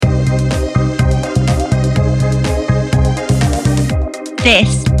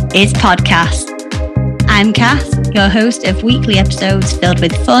This is Podcast. I'm Cass, your host of weekly episodes filled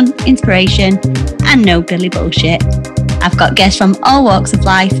with fun, inspiration, and no Billy bullshit. I've got guests from all walks of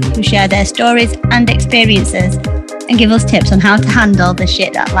life who share their stories and experiences and give us tips on how to handle the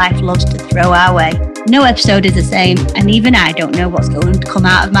shit that life loves to throw our way. No episode is the same, and even I don't know what's going to come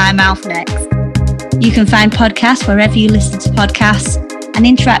out of my mouth next. You can find podcasts wherever you listen to podcasts and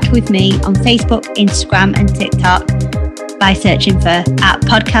interact with me on Facebook, Instagram, and TikTok by searching for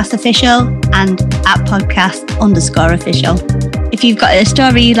 @podcastofficial and @podcast_official. If you've got a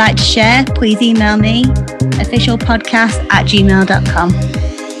story you'd like to share, please email me, officialpodcast@gmail.com.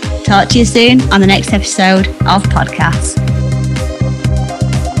 Talk to you soon on the next episode of Podcast.